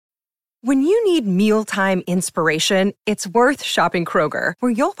When you need mealtime inspiration, it's worth shopping Kroger,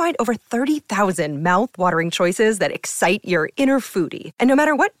 where you'll find over 30,000 mouth-watering choices that excite your inner foodie. And no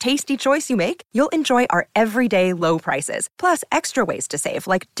matter what tasty choice you make, you'll enjoy our everyday low prices, plus extra ways to save,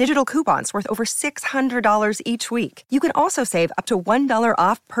 like digital coupons worth over $600 each week. You can also save up to $1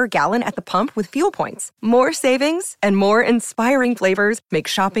 off per gallon at the pump with fuel points. More savings and more inspiring flavors make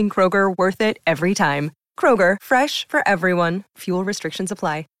shopping Kroger worth it every time. Kroger, fresh for everyone. Fuel restrictions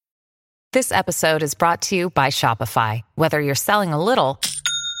apply. This episode is brought to you by Shopify. Whether you're selling a little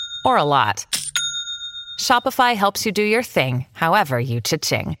or a lot, Shopify helps you do your thing, however you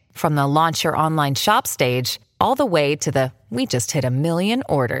cha-ching. From the launch your online shop stage, all the way to the we just hit 1 million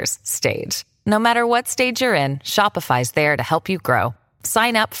orders stage. No matter what stage you're in, Shopify's there to help you grow.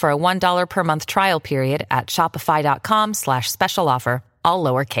 Sign up for a $1 per month trial period at shopify.com/special offer, all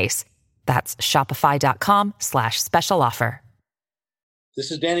lowercase. That's shopify.com/special offer. This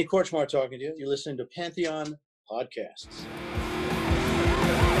is Danny Korchmar talking to you. You're listening to Pantheon Podcasts.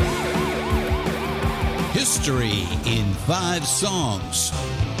 History in 5 Songs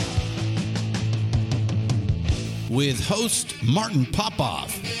with host Martin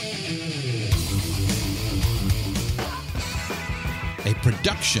Popoff. A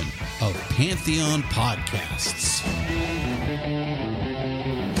production of Pantheon Podcasts.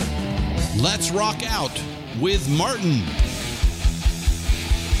 Let's rock out with Martin.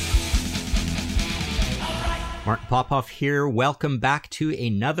 Martin Popoff here. Welcome back to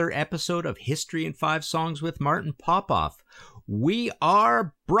another episode of History in 5 Songs with Martin Popoff. We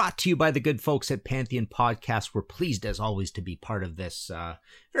are brought to you by the good folks at Pantheon Podcasts. We're pleased, as always, to be part of this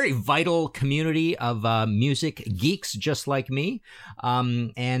very vital community of music geeks just like me.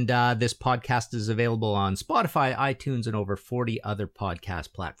 This podcast is available on Spotify, iTunes, and over 40 other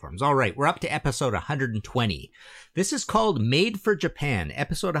podcast platforms. All right, we're up to episode 120. This is called Made for Japan.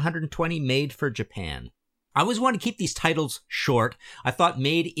 Episode 120, Made for Japan. I always want to keep these titles short. I thought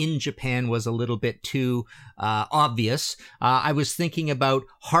Made in Japan was a little bit too obvious. I was thinking about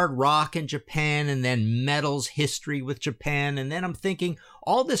hard rock in Japan and then metal's history with Japan. And then I'm thinking,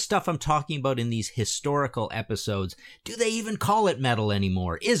 all this stuff I'm talking about in these historical episodes, do they even call it metal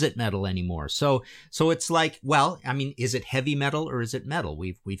anymore? Is it metal anymore? So it's like, well, I mean, is it heavy metal or is it metal?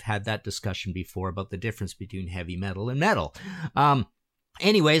 We've had that discussion before about the difference between heavy metal and metal.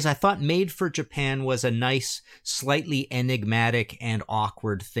 Anyways, I thought Made for Japan was a nice, slightly enigmatic and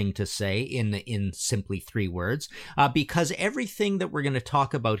awkward thing to say in simply 3 words, because everything that we're going to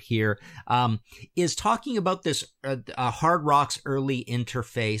talk about here is talking about this hard rock's early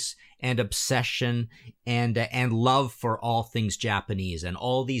interface and obsession and love for all things Japanese, and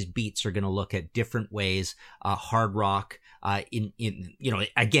all these beats are going to look at different ways hard rock.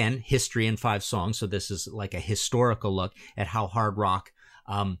 Again, history in 5 songs. So this is like a historical look at how hard rock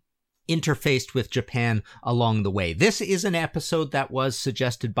interfaced with Japan along the way. This is an episode that was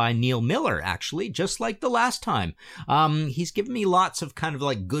suggested by Neil Miller, actually, just like the last time. He's given me lots of kind of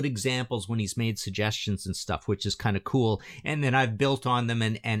like good examples when he's made suggestions and stuff, which is kind of cool. And then I've built on them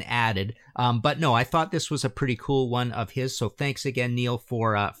and added. But no, I thought this was a pretty cool one of his. So thanks again, Neil,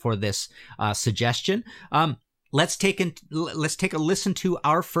 for this suggestion. Let's take a listen to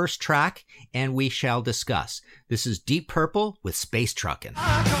our first track, and we shall discuss. This is Deep Purple with Space Truckin'.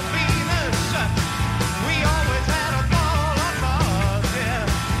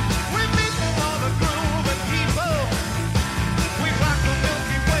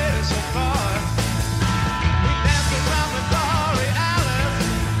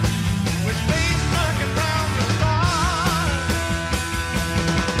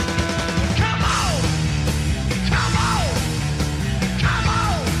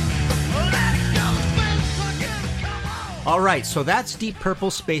 All right, so that's Deep Purple,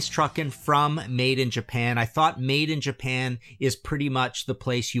 Space Truckin' from Made in Japan. I thought Made in Japan is pretty much the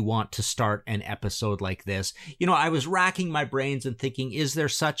place you want to start an episode like this. You know, I was racking my brains and thinking, is there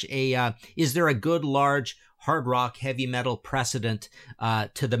a good large hard rock, heavy metal precedent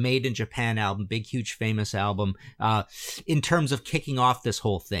to the Made in Japan album, big, huge, famous album, in terms of kicking off this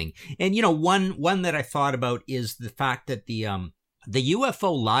whole thing? And, you know, one that I thought about is the fact that the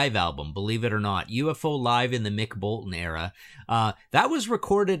UFO Live album, believe it or not, UFO Live in the Mick Bolton era, that was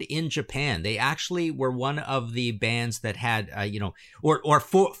recorded in Japan. They actually were one of the bands that had,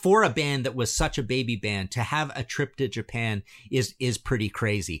 for a band that was such a baby band, to have a trip to Japan is pretty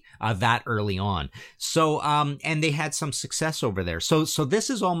crazy, that early on. So, and they had some success over there. So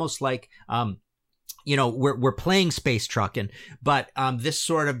this is almost like, we're playing Space Truckin', but this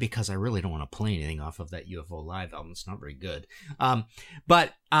sort of, because I really don't want to play anything off of that UFO Live album. It's not very good.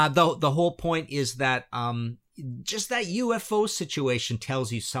 But the whole point is that just that UFO situation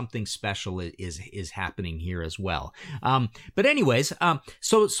tells you something special is happening here as well. But anyways,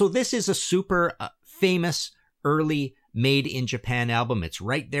 so this is a super famous early Made in Japan album. It's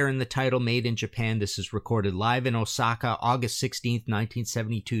right there in the title, Made in Japan. This is recorded live in Osaka, August 16th,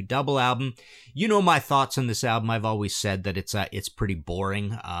 1972, double album. You know my thoughts on this album. I've always said that it's pretty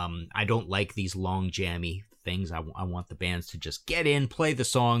boring. I don't like these long jammy things. I want the bands to just get in, play the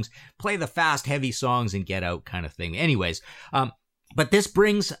songs, play the fast, heavy songs, and get out kind of thing. Anyways, but this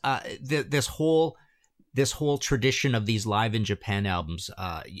brings this whole tradition of these live in Japan albums,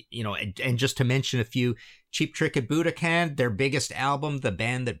 and just to mention a few, Cheap Trick at Budokan, their biggest album, the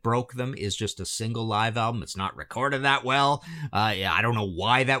band that broke them, is just a single live album. It's not recorded that well. I don't know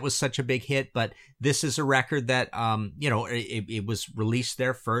why that was such a big hit, but this is a record that, it was released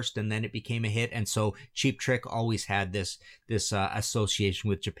there first and then it became a hit. And so Cheap Trick always had this association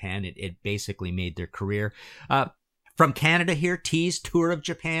with Japan. It basically made their career. From Canada here, Tease, Tour of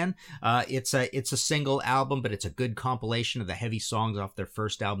Japan. It's a single album, but it's a good compilation of the heavy songs off their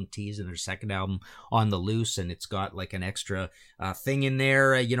first album, Tease, and their second album, On the Loose. And it's got like an extra thing in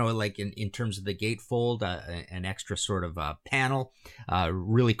there, like in terms of the gatefold, an extra sort of panel.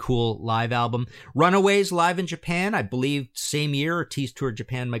 Really cool live album. Runaways, live in Japan, I believe same year, or Tease Tour of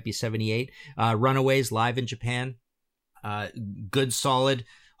Japan might be 78. Runaways, live in Japan. Good, solid,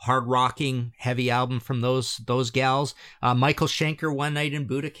 hard rocking, heavy album from those gals. Michael Schenker, One Night in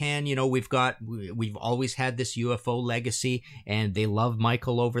Budokan. We've always had this UFO legacy, and they love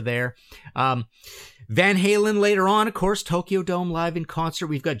Michael over there. Van Halen later on, of course, Tokyo Dome live in concert.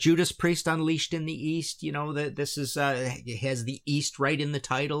 We've got Judas Priest, Unleashed in the East. This is it has the East right in the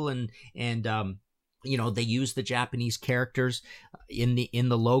title, and they use the Japanese characters in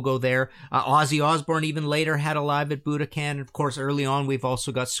the logo there. Ozzy Osbourne even later had a live at Budokan. And of course, early on, we've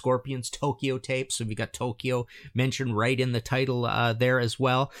also got Scorpions Tokyo Tape. So we got Tokyo mentioned right in the title there as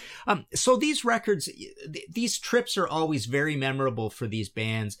well. So these records, these trips are always very memorable for these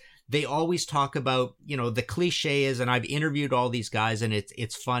bands. They always talk about, the cliche is, and I've interviewed all these guys, and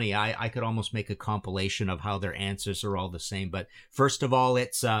it's funny. I could almost make a compilation of how their answers are all the same. But first of all,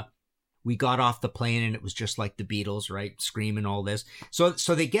 it's we got off the plane and it was just like the Beatles, right? Screaming all this. So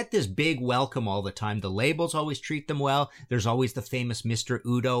they get this big welcome all the time. The labels always treat them well. There's always the famous Mr.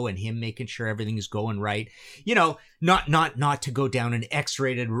 Udo and him making sure everything is going right. Not to go down an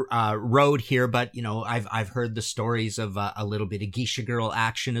X-rated road here, but I've heard the stories of a little bit of Geisha Girl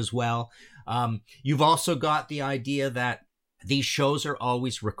action as well. You've also got the idea that these shows are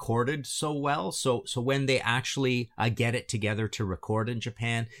always recorded so well. So when they actually get it together to record in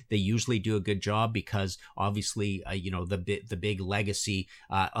Japan, they usually do a good job because obviously, the big legacy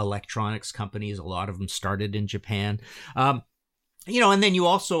electronics companies, a lot of them started in Japan. And then you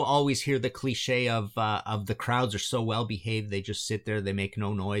also always hear the cliche of the crowds are so well behaved, they just sit there, they make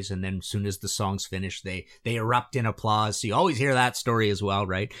no noise, and then as soon as the song's finished, they erupt in applause. So you always hear that story as well,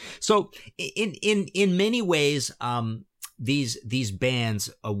 right? So in many ways, these bands,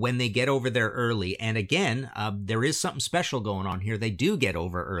 when they get over there early, and again, there is something special going on here. They do get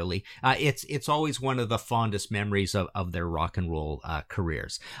over early. It's always one of the fondest memories of their rock and roll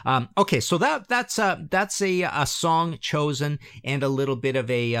careers. Okay, so that's a song chosen and a little bit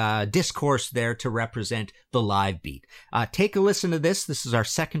of a discourse there to represent the live beat. Take a listen to this. This is our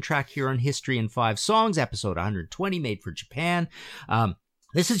second track here on History in 5 Songs, episode 120, made for Japan.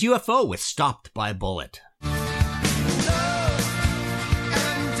 This is UFO with Stopped by a Bullet.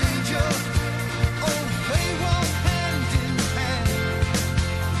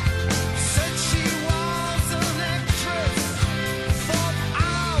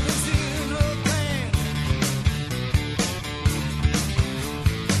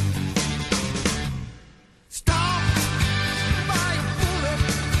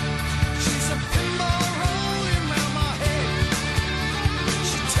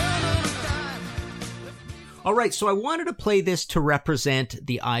 All right, so I wanted to play this to represent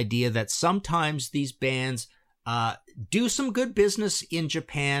the idea that sometimes these bands do some good business in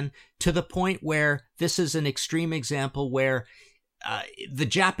Japan to the point where this is an extreme example where the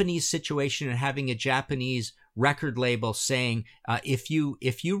Japanese situation and having a Japanese record label saying, if you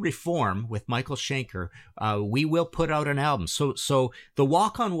reform with Michael Schenker, we will put out an album. So the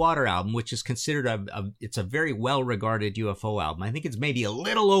Walk on Water album, which is considered it's a very well-regarded UFO album. I think it's maybe a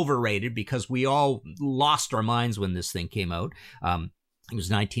little overrated because we all lost our minds when this thing came out. It was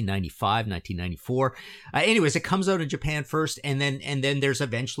 1995, 1994. Anyways, it comes out in Japan first, and then there's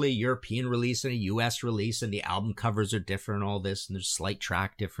eventually a European release and a US release, and the album covers are different and all this, and there's slight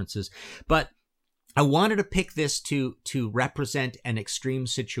track differences. But I wanted to pick this to represent an extreme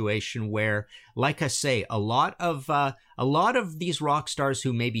situation where, like I say, a lot of these rock stars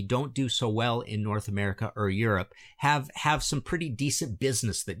who maybe don't do so well in North America or Europe have some pretty decent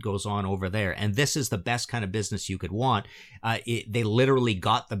business that goes on over there, and this is the best kind of business you could want. They literally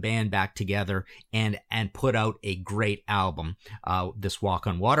got the band back together and put out a great album, this Walk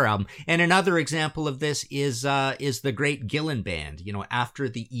on Water album. And another example of this is the great Gillan Band. You know, after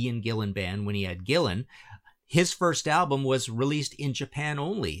the Ian Gillan Band, when he had Gillan, his first album was released in Japan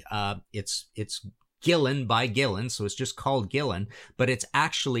only. It's Gillan by Gillan, so it's just called Gillan, but it's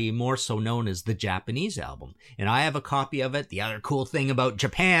actually more so known as the Japanese album. And I have a copy of it. The other cool thing about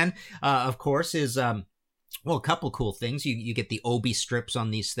Japan, of course, is well, a couple cool things. You get the obi strips on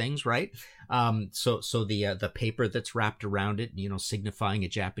these things, right? So the paper that's wrapped around it, you know, signifying a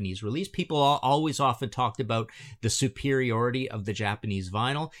Japanese release. People always often talked about the superiority of the Japanese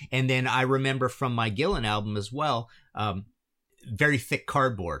vinyl. And then I remember from my Gillan album as well, very thick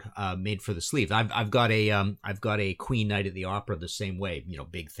cardboard made for the sleeves. I've got a Queen Night at the Opera the same way, you know,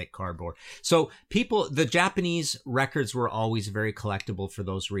 big thick cardboard. So the Japanese records were always very collectible for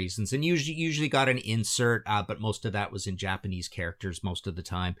those reasons, and usually got an insert, but most of that was in Japanese characters most of the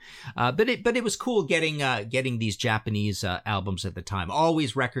time. But it was cool getting these Japanese albums at the time.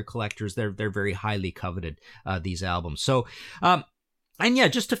 Always record collectors. They're very highly coveted, these albums. So. And yeah,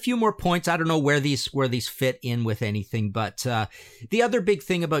 just a few more points. I don't know where these fit in with anything, but the other big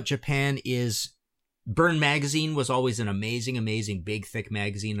thing about Japan is Burn Magazine was always an amazing, big, thick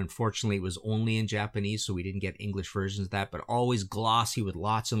magazine. Unfortunately, it was only in Japanese, so we didn't get English versions of that, but always glossy with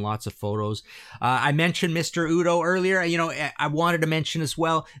lots and lots of photos. I mentioned Mr. Udo earlier. You know, I wanted to mention as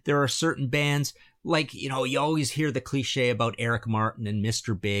well, there are certain bands, like, you know, you always hear the cliche about Eric Martin and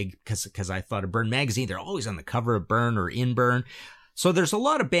Mr. Big, because I thought of Burn Magazine. They're always on the cover of Burn or in Burn. So there's a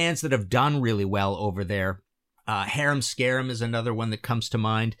lot of bands that have done really well over there. Harem Scarum is another one that comes to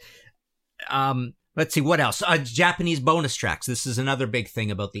mind. Let's see, what else? Japanese bonus tracks. This is another big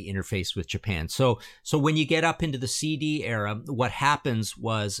thing about the interface with Japan. So when you get up into the CD era, what happens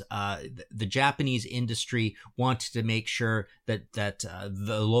was the Japanese industry wanted to make sure that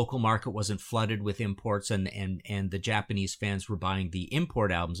the local market wasn't flooded with imports, and the Japanese fans were buying the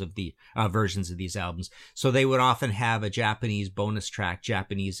import albums of the versions of these albums. So they would often have a Japanese bonus track,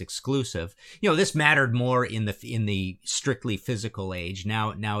 Japanese exclusive. You know, this mattered more in the strictly physical age.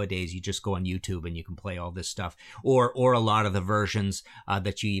 Nowadays, you just go on YouTube and you can play all this stuff, or a lot of the versions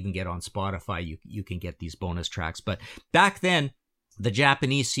that you even get on Spotify, you can get these bonus tracks. But back then, the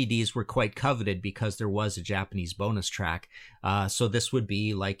Japanese CDs were quite coveted because there was a Japanese bonus track. So this would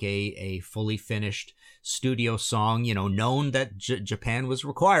be like a fully finished studio song, you know, known that Japan was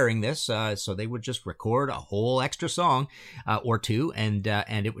requiring this. So they would just record a whole extra song or two, and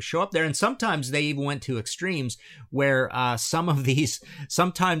it would show up there. And sometimes they even went to extremes where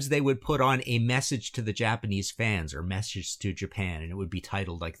sometimes they would put on a message to the Japanese fans or message to Japan, and it would be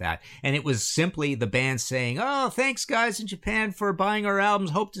titled like that. And it was simply the band saying, "Oh, thanks guys in Japan for buying our albums.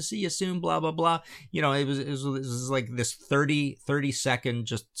 Hope to see you soon, blah, blah, blah." You know, it was like this 30 second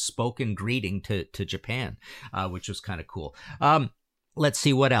just spoken greeting to Japan, which was kind of cool. Let's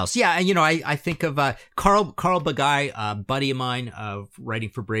see what else. Yeah, and you know, I think of Carl Bagay, buddy of mine, writing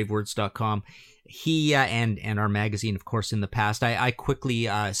for BraveWords.com. He and our magazine, of course, in the past, I quickly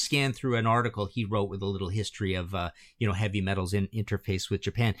scanned through an article he wrote with a little history of heavy metal's interface with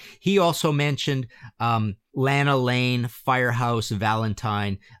Japan. He also mentioned Lana Lane, Firehouse,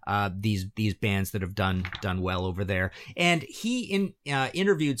 Valentine, these bands that have done well over there. And he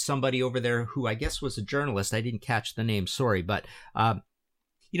interviewed somebody over there who I guess was a journalist. I didn't catch the name, sorry, but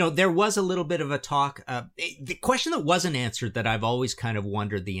you know, there was a little bit of a talk. The question that wasn't answered that I've always kind of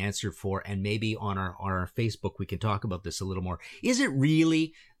wondered the answer for, and maybe on our Facebook we can talk about this a little more. Is it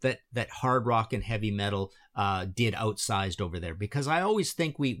really that hard rock and heavy metal did outsized over there? Because I always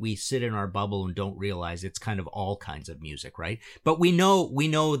think we sit in our bubble and don't realize it's kind of all kinds of music, right? But we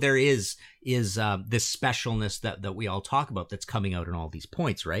know there is this specialness that we all talk about that's coming out in all these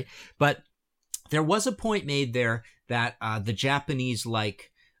points, right? But there was a point made there that the Japanese like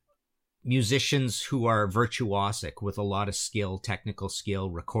musicians who are virtuosic with a lot of skill, technical skill,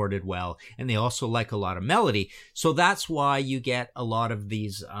 recorded well, and they also like a lot of melody. So that's why you get a lot of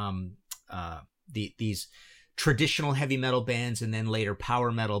these traditional heavy metal bands and then later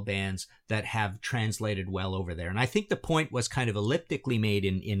power metal bands that have translated well over there. And I think the point was kind of elliptically made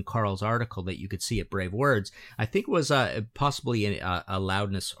in Carl's article that you could see at Brave Words. I think it was possibly a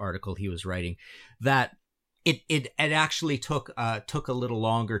Loudness article he was writing, that it actually took a little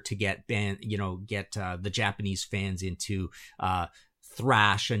longer to get the Japanese fans into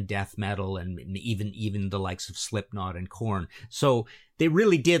thrash and death metal, and even the likes of Slipknot and Korn. So they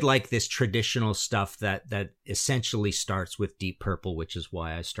really did like this traditional stuff that essentially starts with Deep Purple, which is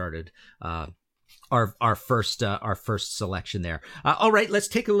why I started our first selection there. All right, let's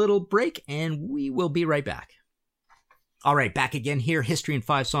take a little break, and we will be right back. All right, back again here, History in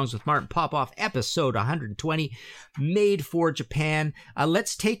 5 Songs with Martin Popoff, episode 120, made for Japan.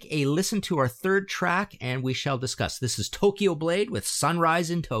 Let's take a listen to our third track, and we shall discuss. This is Tokyo Blade with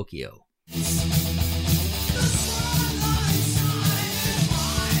Sunrise in Tokyo.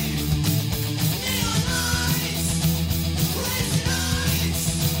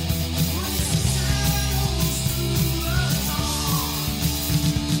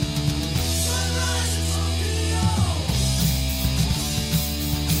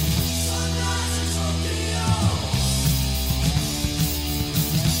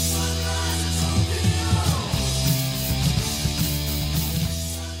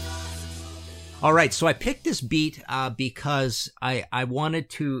 All right, so I picked this beat because I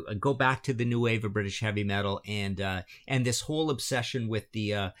wanted to go back to the new wave of British heavy metal and this whole obsession with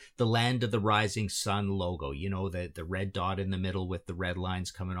the Land of the Rising Sun logo. You know, the red dot in the middle with the red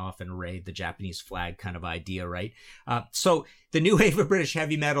lines coming off an array, the Japanese flag kind of idea, right? So the new wave of British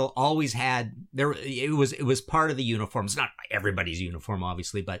heavy metal always had it was part of the uniforms, not everybody's uniform,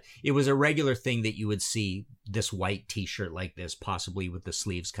 obviously, but it was a regular thing that you would see this white t-shirt like this, possibly with the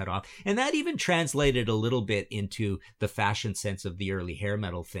sleeves cut off. And that even translated a little bit into the fashion sense of the early hair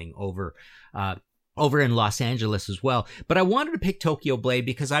metal thing over in Los Angeles as well. But I wanted to pick Tokyo Blade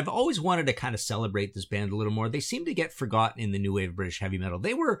because I've always wanted to kind of celebrate this band a little more. They seem to get forgotten in the new wave of British heavy metal.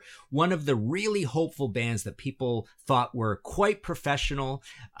 They were one of the really hopeful bands that people thought were quite professional.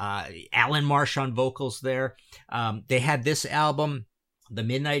 Alan Marsh on vocals there. They had this album, the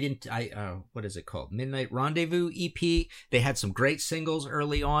Midnight Rendezvous EP. They had some great singles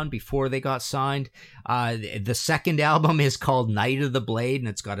early on before they got signed. The second album is called Night of the Blade, and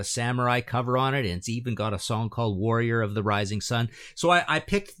it's got a samurai cover on it, and it's even got a song called Warrior of the Rising Sun. So I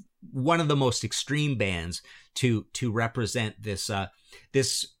picked one of the most extreme bands to represent this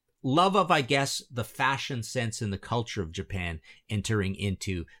love of, I guess, the fashion sense and the culture of Japan entering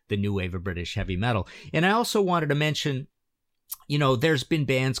into the new wave of British heavy metal. And I also wanted to mention, you know, there's been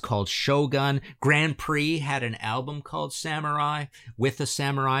bands called Shogun. Grand Prix had an album called Samurai with a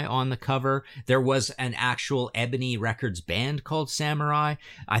samurai on the cover. There was an actual Ebony Records band called Samurai.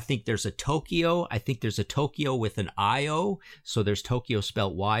 I think there's a Tokyo. I think there's a Tokyo with an I-O. So there's Tokyo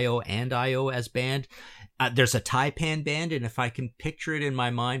spelled Y-O and I-O as band. There's a Taipan band, and if I can picture it in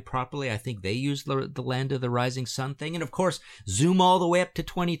my mind properly, I think they use the Land of the Rising Sun thing. And of course, zoom all the way up to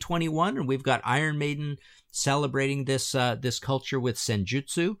 2021, and we've got Iron Maiden celebrating this culture with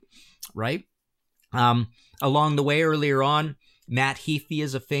Senjutsu, right? Along the way, earlier on, Matt Heafy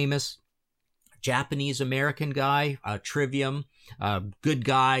is a famous Japanese-American guy, Trivium, good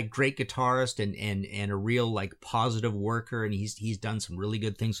guy, great guitarist, and a real like positive worker, and he's done some really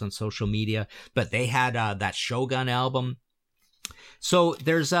good things on social media. But they had that Shogun album. So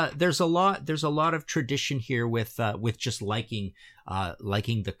there's a lot of tradition here with just liking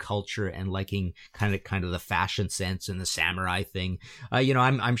the culture and liking kind of the fashion sense and the samurai thing. You know,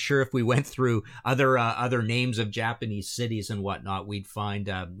 I'm sure if we went through other names of Japanese cities and whatnot, we'd find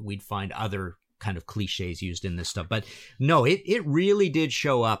other kind of cliches used in this stuff. But no, it really did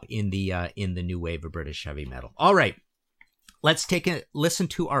show up in the new wave of British heavy metal. All right. Let's take a listen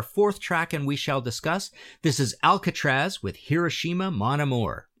to our fourth track, and we shall discuss. This is Alcatraz with Hiroshima Mon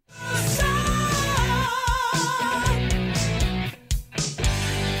Amour.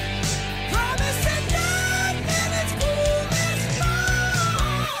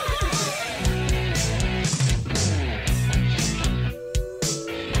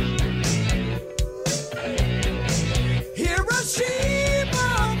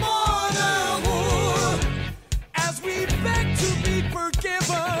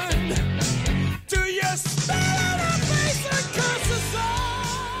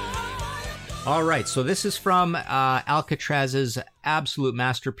 All right, so this is from Alcatraz's absolute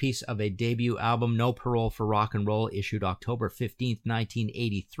masterpiece of a debut album, No Parole for Rock and Roll, issued October 15th,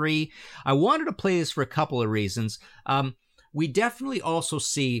 1983. I wanted to play this for a couple of reasons. We definitely also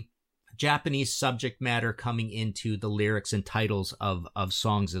see Japanese subject matter coming into the lyrics and titles of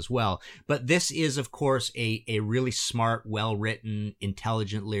songs as well. But this is, of course, a really smart, well-written,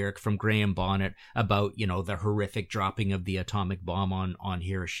 intelligent lyric from Graham Bonnet about, you know, the horrific dropping of the atomic bomb on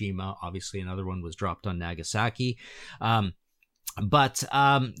Hiroshima. Obviously, another one was dropped on Nagasaki. But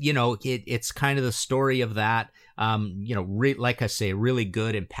you know, it's kind of the story of that. Like I say, really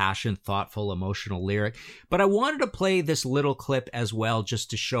good, impassioned, thoughtful, emotional lyric. But I wanted to play this little clip as well,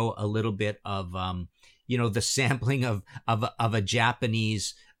 just to show a little bit of, the sampling of a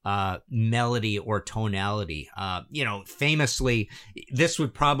Japanese melody or tonality. Famously, this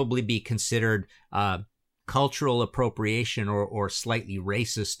would probably be considered cultural appropriation or slightly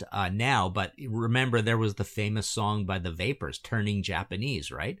racist now, but remember there was the famous song by the Vapors, Turning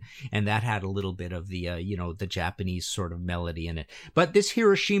Japanese, right? And that had a little bit of the the Japanese sort of melody in it. But this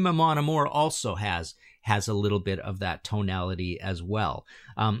Hiroshima Mon Amour also has a little bit of that tonality as well.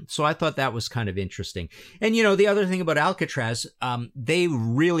 So I thought that was kind of interesting. And the other thing about Alcatraz, they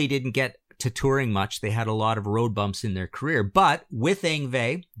really didn't get to touring much. They had a lot of road bumps in their career, but with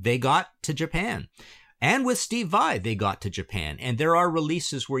Yngwie, they got to Japan. And with Steve Vai, they got to Japan. And there are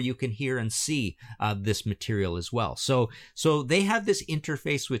releases where you can hear and see this material as well. So they have this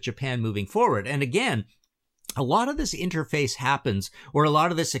interface with Japan moving forward. And again, a lot of this interface happens, or a lot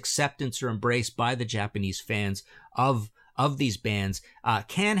of this acceptance or embrace by the Japanese fans of these bands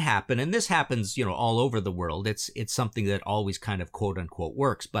can happen. And this happens, all over the world. It's something that always kind of quote unquote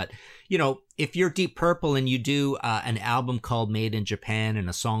works. But, if you're Deep Purple and you do an album called Made in Japan and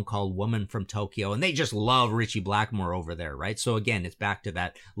a song called Woman from Tokyo, and they just love Ritchie Blackmore over there, right? So again, it's back to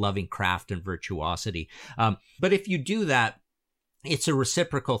that loving craft and virtuosity. But if you do that, it's a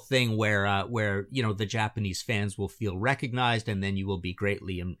reciprocal thing where the Japanese fans will feel recognized, and then you will be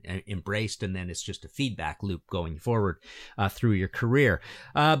greatly embraced, and then it's just a feedback loop going forward through your career.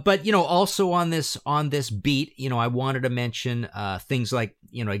 But also on this beat, I wanted to mention things like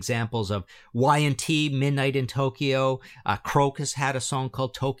examples of Y&T, Midnight in Tokyo. Crocus had a song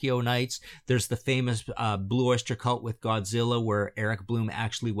called Tokyo Nights. There's the famous Blue Oyster Cult with Godzilla, where Eric Bloom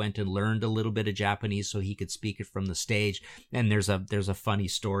actually went and learned a little bit of Japanese so he could speak it from the stage. And there's a funny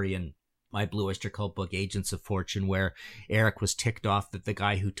story in my Blue Oyster Cult book, Agents of Fortune, where Eric was ticked off that the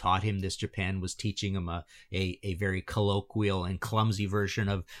guy who taught him this Japan was teaching him a very colloquial and clumsy version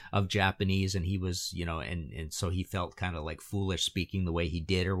of Japanese, and he was, and so he felt kind of like foolish speaking the way he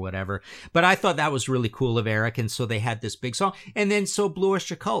did or whatever. But I thought that was really cool of Eric, and so they had this big song, and then so Blue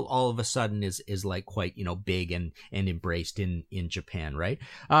Oyster Cult all of a sudden is like quite big and embraced in Japan, right?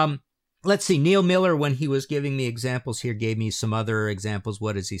 Let's see, Neil Miller, when he was giving me examples here, gave me some other examples.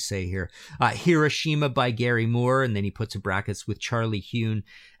 What does he say here? Hiroshima by Gary Moore, and then he puts in brackets with Charlie Huhn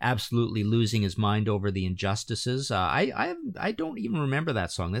absolutely losing his mind over the injustices. I don't even remember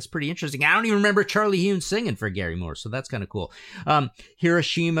that song. That's pretty interesting. I don't even remember Charlie Huhn singing for Gary Moore, so that's kind of cool.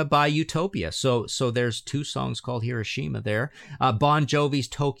 Hiroshima by Utopia. So there's two songs called Hiroshima there. Bon Jovi's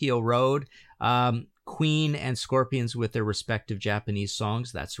Tokyo Road. Queen and Scorpions with their respective Japanese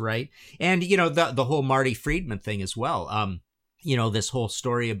songs. That's right. And, the whole Marty Friedman thing as well. This whole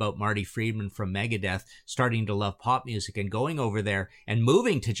story about Marty Friedman from Megadeth starting to love pop music and going over there and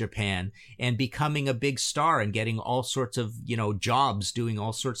moving to Japan and becoming a big star and getting all sorts of, jobs, doing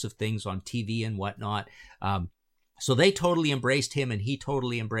all sorts of things on TV and whatnot. So they totally embraced him, and he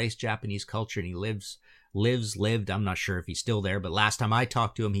totally embraced Japanese culture, and he lived. I'm not sure if he's still there, but last time I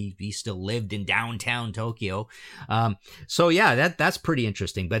talked to him, he still lived in downtown Tokyo. So yeah, that's pretty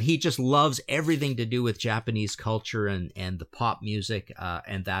interesting. But he just loves everything to do with Japanese culture and the pop music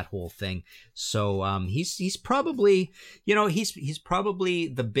and that whole thing. So he's probably he's probably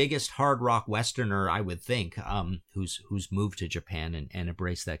the biggest hard rock Westerner, I would think, who's moved to Japan and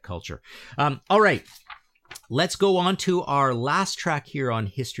embraced that culture. All right. Let's go on to our last track here on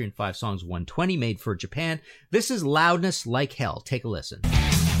History in 5 Songs 120, made for Japan. This is Loudness Like Hell. Take a listen.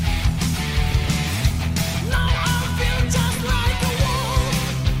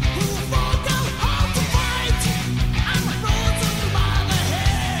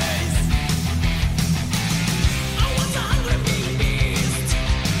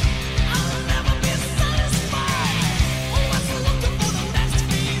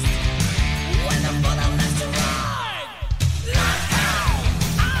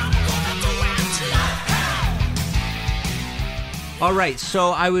 All right,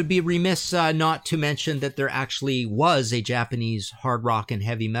 so I would be remiss not to mention that there actually was a Japanese hard rock and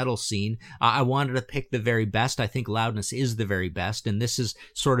heavy metal scene. I wanted to pick the very best. I think Loudness is the very best, and this is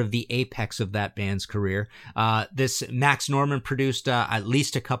sort of the apex of that band's career. This Max Norman produced at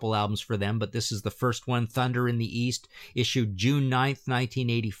least a couple albums for them, but this is the first one, Thunder in the East, issued June 9th,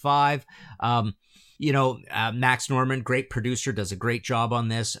 1985. Max Norman, great producer, does a great job on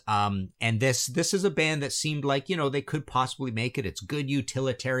this. And this is a band that seemed like, they could possibly make it. It's good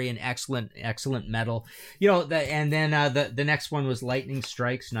utilitarian, excellent metal. And then the next one was Lightning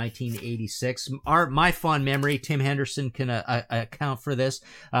Strikes, 1986. My fond memory, Tim Henderson can account for this.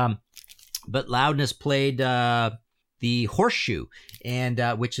 but Loudness played the Horseshoe, and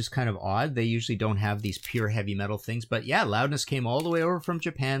which is kind of odd. They usually don't have these pure heavy metal things, but yeah, Loudness came all the way over from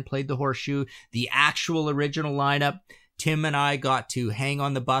Japan, played the Horseshoe, the actual original lineup. Tim and I got to hang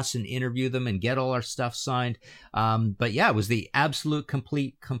on the bus and interview them and get all our stuff signed. But yeah, it was the absolute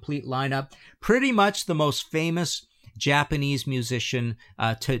complete lineup. Pretty much the most famous Japanese musician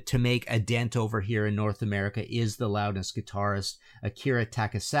to make a dent over here in North America is the Loudness guitarist Akira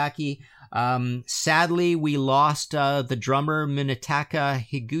Takasaki. Sadly, we lost the drummer Minetaka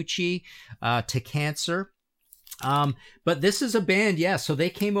Higuchi to cancer. But this is a band, yeah, so they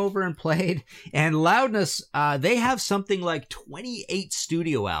came over and played, and Loudness, they have something like 28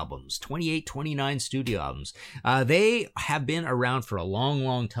 studio albums, 29 studio albums. They have been around for a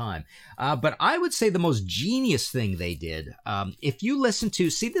long time. But I would say the most genius thing they did, if you listen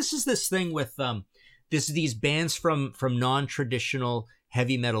to, see, this is this thing with these bands from non-traditional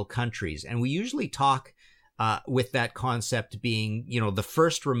heavy metal countries, and we usually talk with that concept being, the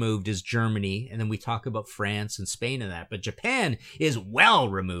first removed is Germany, and then we talk about France and Spain and that. But Japan is well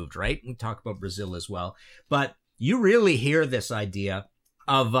removed, right? We talk about Brazil as well. But you really hear this idea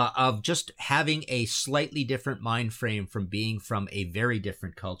of just having a slightly different mind frame from being from a very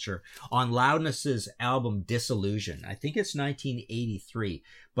different culture on Loudness's album Disillusion. I think it's 1983.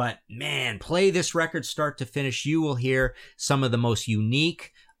 But man, play this record start to finish. You will hear some of the most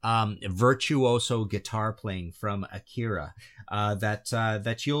unique virtuoso guitar playing from Akira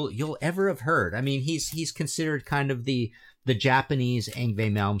that you'll ever have heard. I mean, he's considered kind of the Japanese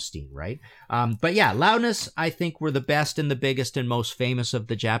Yngwie Malmsteen, right? But yeah, Loudness, I think, were the best and the biggest and most famous of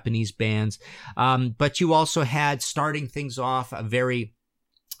the Japanese bands. But you also had, starting things off, a very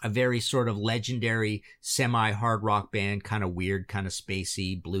sort of legendary semi-hard rock band, kind of weird, kind of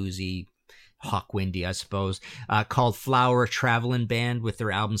spacey, bluesy, Hawkwindy, I suppose, called Flower Traveling Band with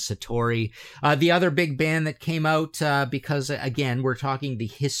their album Satori. The other big band that came out, because again, we're talking the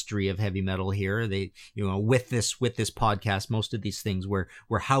history of heavy metal here. They, with this podcast, most of these things we're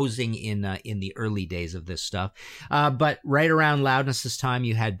housing in the early days of this stuff. But right around Loudness's time,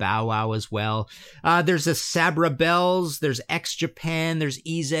 you had Bow Wow as well. There's the Sabra Bells, there's X Japan, there's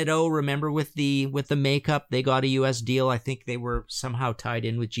EZO. Remember with the makeup, they got a US deal. I think they were somehow tied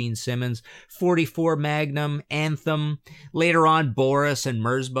in with Gene Simmons. 44 Magnum, Anthem, later on Boris and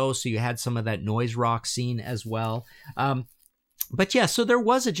Merzbow, so you had some of that noise rock scene as well. But yeah, so there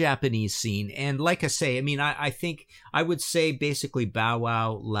was a Japanese scene, and like I say, I mean, I think I would say basically Bow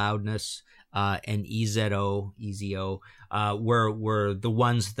Wow, Loudness, and EZO were the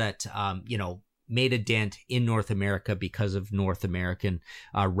ones that made a dent in North America because of North American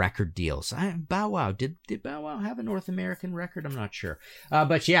record deals. Bow Wow, did Bow Wow have a North American record? I'm not sure.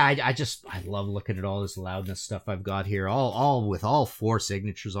 But yeah, I love looking at all this Loudness stuff I've got here, all with all 4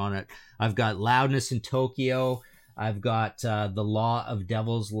 signatures on it. I've got Loudness in Tokyo. I've got The Law of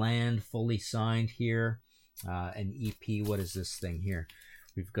Devil's Land fully signed here. An EP, what is this thing here?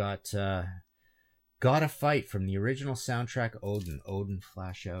 We've got Gotta Fight from the original soundtrack, Odin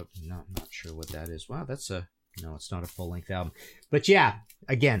Flash Out. Not sure what that is. Wow, no, it's not a full-length album. But yeah,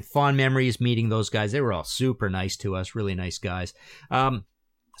 again, fond memories meeting those guys. They were all super nice to us, really nice guys.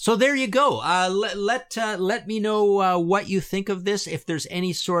 So there you go. Let me know what you think of this. If there's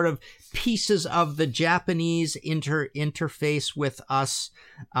any sort of pieces of the Japanese interface with us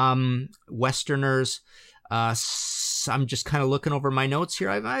Westerners. I'm just kind of looking over my notes here.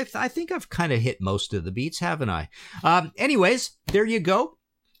 I think I've kind of hit most of the beats, haven't I? Anyways, there you go.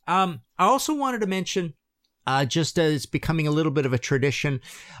 I also wanted to mention, just as it's becoming a little bit of a tradition,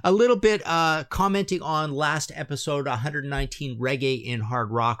 a little bit commenting on last episode, 119 Reggae in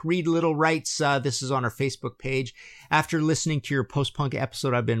Hard Rock. Reed Little writes, this is on our Facebook page. After listening to your post-punk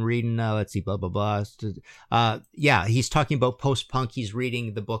episode, I've been reading, let's see, blah, blah, blah. Yeah, he's talking about post-punk. He's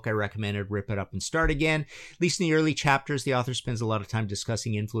reading the book I recommended, Rip It Up and Start Again. At least in the early chapters, the author spends a lot of time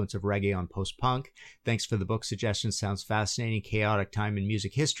discussing influence of reggae on post-punk. Thanks for the book suggestion. Sounds fascinating. Chaotic time in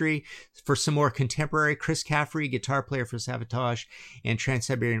music history. For some more contemporary, Chris Caffrey, guitar player for Savatage and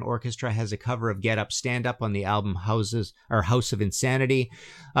Trans-Siberian Orchestra, has a cover of Get Up, Stand Up on the album House of Insanity.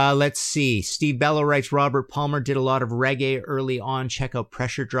 Let's see. Steve Bello writes, Robert Palmer did a lot of reggae early on. Check out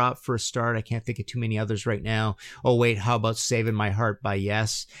Pressure Drop for a start. I can't think of too many others right now. Oh wait, how about Saving My Heart by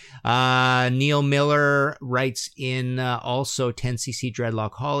Yes? Neil Miller writes in also 10cc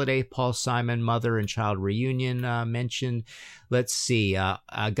Dreadlock Holiday, Paul Simon, Mother and Child Reunion mentioned. Let's see,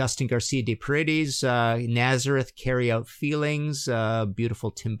 Agustin Garcia de Paredes, Nazareth, Carry Out Feelings,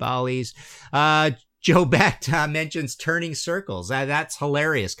 Beautiful Timbales. Joe Beck mentions Turning Circles. That's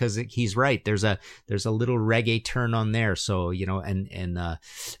hilarious because he's right. There's a little reggae turn on there. So, you know, and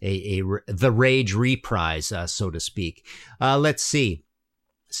the Rage reprise, so to speak. Let's see.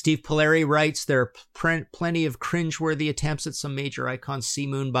 Steve Polari writes, there are plenty of cringeworthy attempts at some major icons. Sea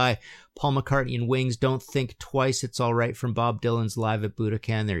Moon by Paul McCartney and Wings. Don't Think Twice, It's All Right from Bob Dylan's Live at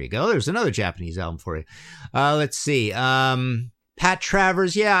Budokan. There you go. There's another Japanese album for you. Let's see. Pat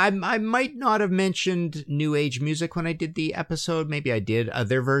Travers, yeah, I might not have mentioned New Age music when I did the episode. Maybe I did.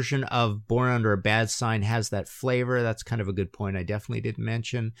 Their version of Born Under a Bad Sign has that flavor. That's kind of a good point I definitely didn't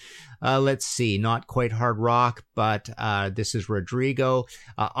mention. Let's see, not quite hard rock, but this is Rodrigo.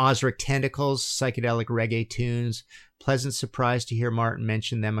 Ozric Tentacles, psychedelic reggae tunes. Pleasant surprise to hear Martin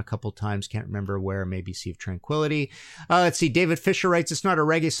mention them a couple times. Can't remember where. Maybe Sea of Tranquility. Let's see. David Fisher writes, it's not a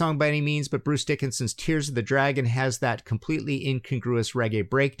reggae song by any means, but Bruce Dickinson's Tears of the Dragon has that completely incongruous reggae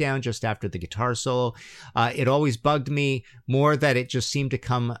breakdown just after the guitar solo. It always bugged me more that it just seemed to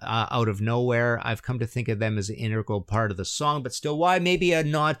come out of nowhere. I've come to think of them as an integral part of the song, but still, why? Maybe a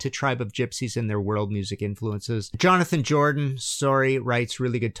nod to Tribe of Gypsies and their world music influences. Jonathan Jordan, writes,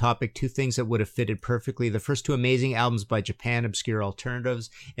 really good topic. Two things that would have fitted perfectly. The first two amazing albums by Japan, Obscure Alternatives.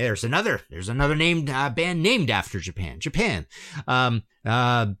 There's another named band named after Japan. Baton.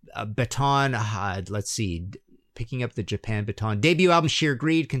 Let's see. Picking up the Japan baton. Debut album Sheer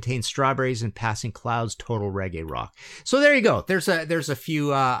Greed contains Strawberries and Passing Clouds, total reggae rock. So there you go. There's a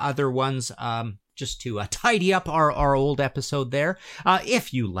few other ones. Just to tidy up our old episode there.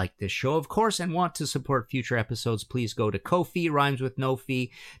 If you like this show, of course, and want to support future episodes, please go to Ko-fi,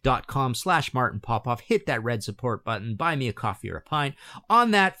 rhymeswithnofee.com/Martin Popoff. Hit that red support button. Buy me a coffee or a pint. On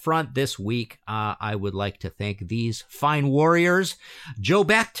that front this week, I would like to thank these fine warriors: Joe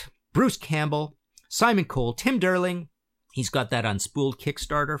Becht, Bruce Campbell, Simon Cole, Tim Derling. He's got that Unspooled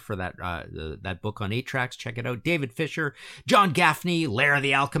Kickstarter for that book on 8 tracks. Check it out. David Fisher, John Gaffney, Lara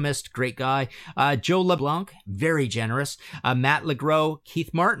the Alchemist, great guy. Joe LeBlanc, very generous. Matt Legros,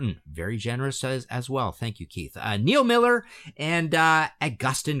 Keith Martin, very generous as well. Thank you, Keith. Neil Miller, and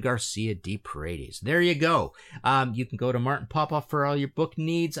Agustin Garcia de Paredes. There you go. You can go to Martin Popoff for all your book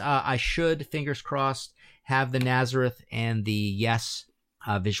needs. I should, fingers crossed, have the Nazareth and the Yes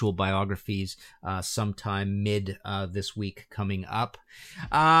visual biographies sometime mid this week coming up.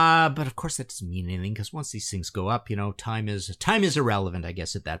 But of course that doesn't mean anything, because once these things go up, you know, time is irrelevant, I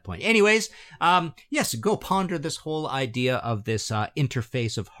guess, at that point. Anyways, yes, go ponder this whole idea of this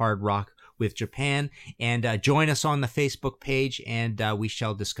interface of hard rock with Japan, and join us on the Facebook page, and we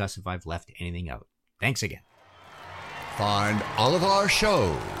shall discuss if I've left anything out. Thanks again. Find all of our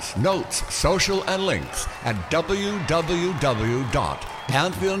shows, notes, social, and links at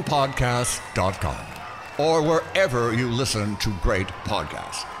www.pantheonpodcast.com or wherever you listen to great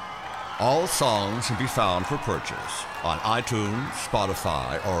podcasts. All songs can be found for purchase on iTunes,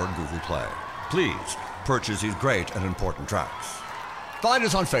 Spotify, or Google Play. Please purchase these great and important tracks. Find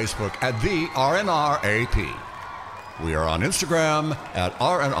us on Facebook at the RNRAP. We are on Instagram at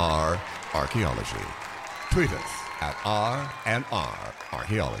RNR Archaeology. Tweet us at RNR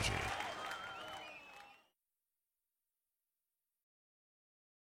Archaeology.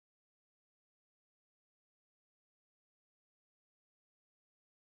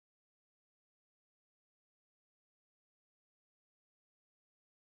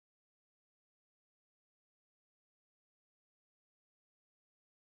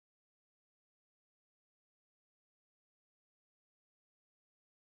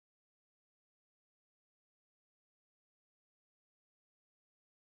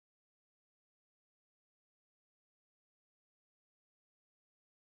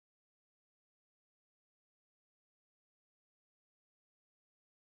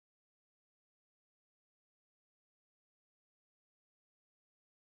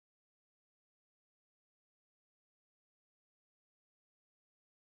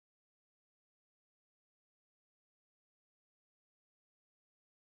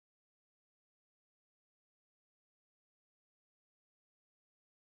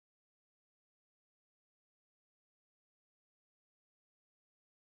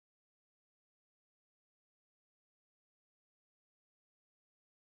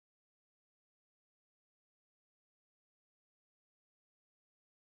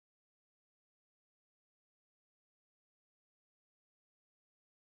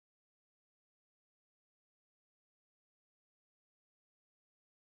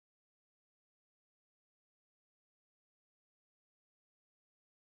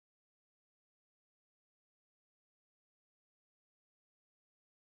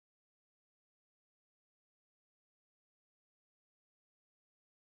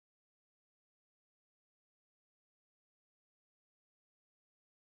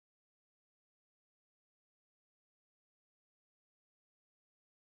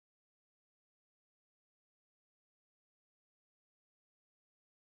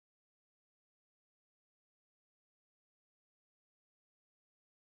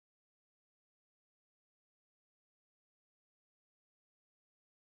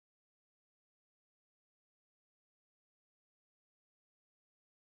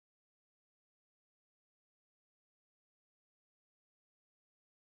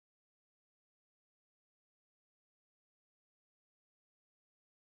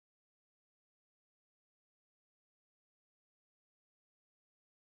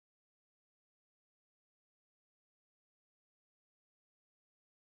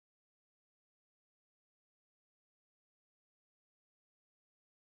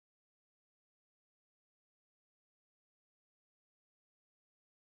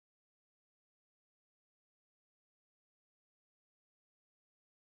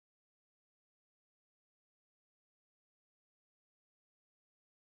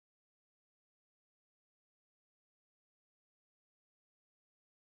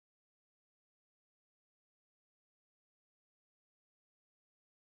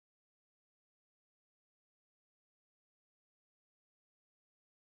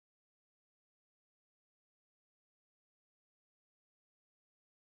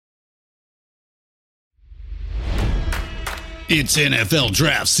 It's NFL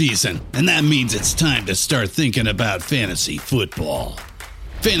draft season, and that means it's time to start thinking about fantasy football.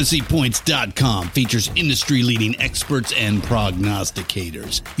 FantasyPoints.com features industry-leading experts and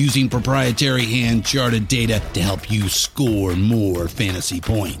prognosticators using proprietary hand-charted data to help you score more fantasy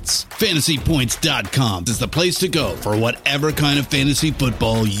points. FantasyPoints.com is the place to go for whatever kind of fantasy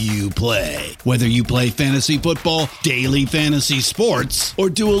football you play. Whether you play fantasy football, daily fantasy sports,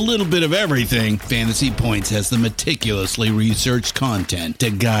 or do a little bit of everything, Fantasy Points has the meticulously researched content to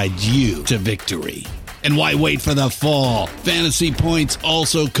guide you to victory. And why wait for the fall? Fantasy Points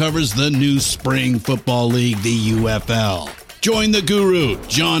also covers the new spring football league, the UFL. Join the guru,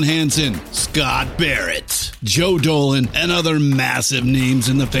 John Hansen, Scott Barrett, Joe Dolan, and other massive names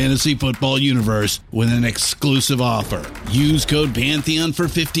in the fantasy football universe with an exclusive offer. Use code Pantheon for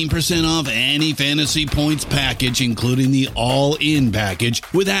 15% off any Fantasy Points package, including the all-in package,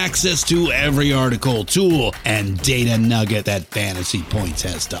 with access to every article, tool, and data nugget that Fantasy Points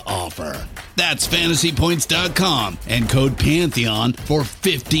has to offer. That's FantasyPoints.com and code Pantheon for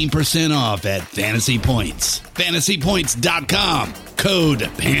 15% off at Fantasy Points. FantasyPoints.com, code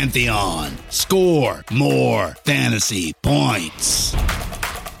Pantheon. Score more fantasy points.